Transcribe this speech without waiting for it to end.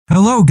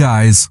Hello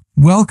guys,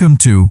 welcome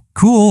to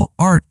Cool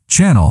Art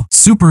Channel.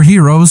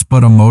 Superheroes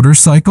but a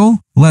motorcycle?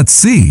 Let's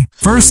see.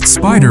 First,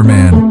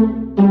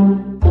 Spider-Man.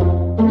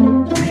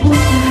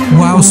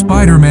 Wow,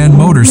 Spider-Man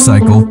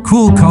motorcycle,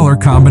 cool color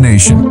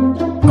combination.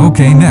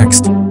 Okay,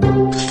 next.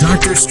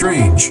 Doctor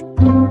Strange.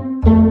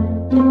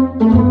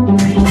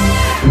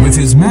 With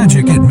his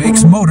magic it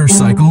makes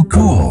motorcycle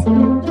cool.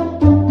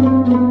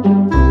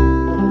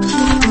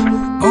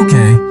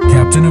 Okay,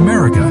 Captain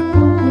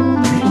America.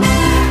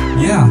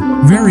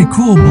 Yeah, very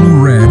cool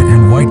blue, red,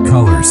 and white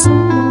colors.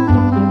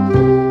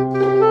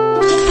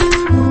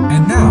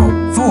 And now,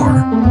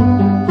 Thor.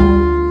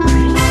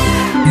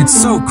 It's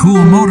so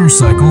cool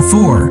motorcycle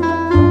Thor.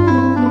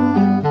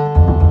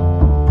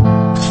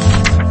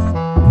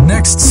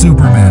 Next,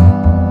 Superman.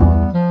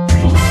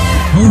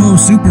 Ho-ho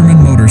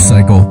Superman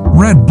motorcycle,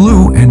 red,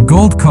 blue, and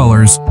gold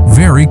colors,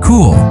 very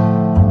cool.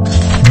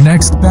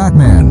 Next,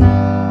 Batman.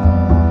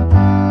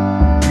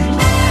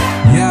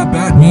 Yeah,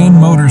 Batman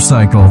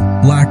motorcycle,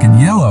 black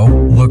and yellow,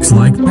 looks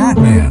like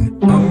Batman.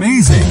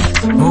 Amazing!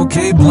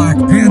 Okay, Black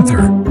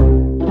Panther.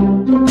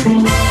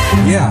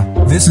 Yeah,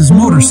 this is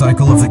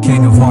motorcycle of the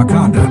King of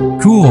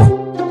Wakanda. Cool.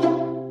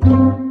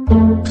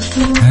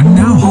 And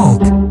now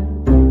Hulk.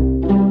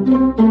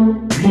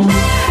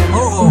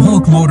 Oh,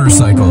 Hulk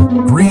motorcycle,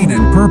 green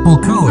and purple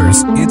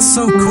colors. It's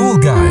so cool,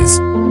 guys.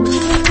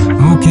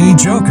 Okay,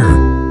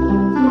 Joker.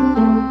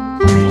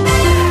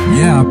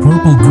 Yeah,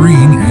 purple,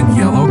 green, and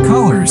yellow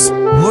colors.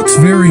 Looks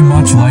very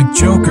much like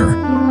Joker.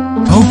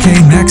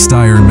 Okay, next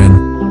Iron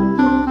Man.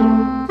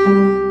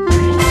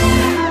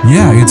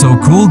 Yeah, it's so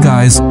cool,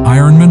 guys.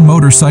 Iron Man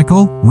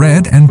motorcycle,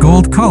 red and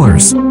gold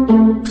colors.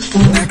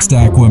 Next,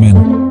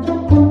 Aquaman.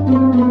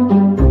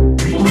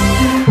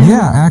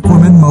 Yeah,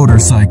 Aquaman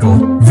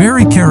motorcycle.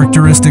 Very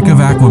characteristic of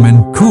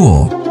Aquaman,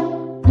 cool.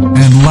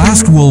 And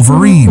last,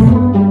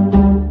 Wolverine.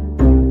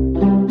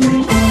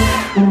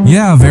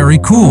 Yeah, very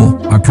cool.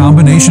 A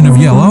combination of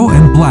yellow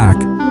and black.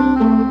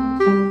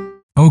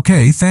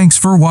 Okay, thanks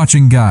for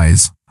watching,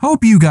 guys.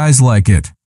 Hope you guys like it.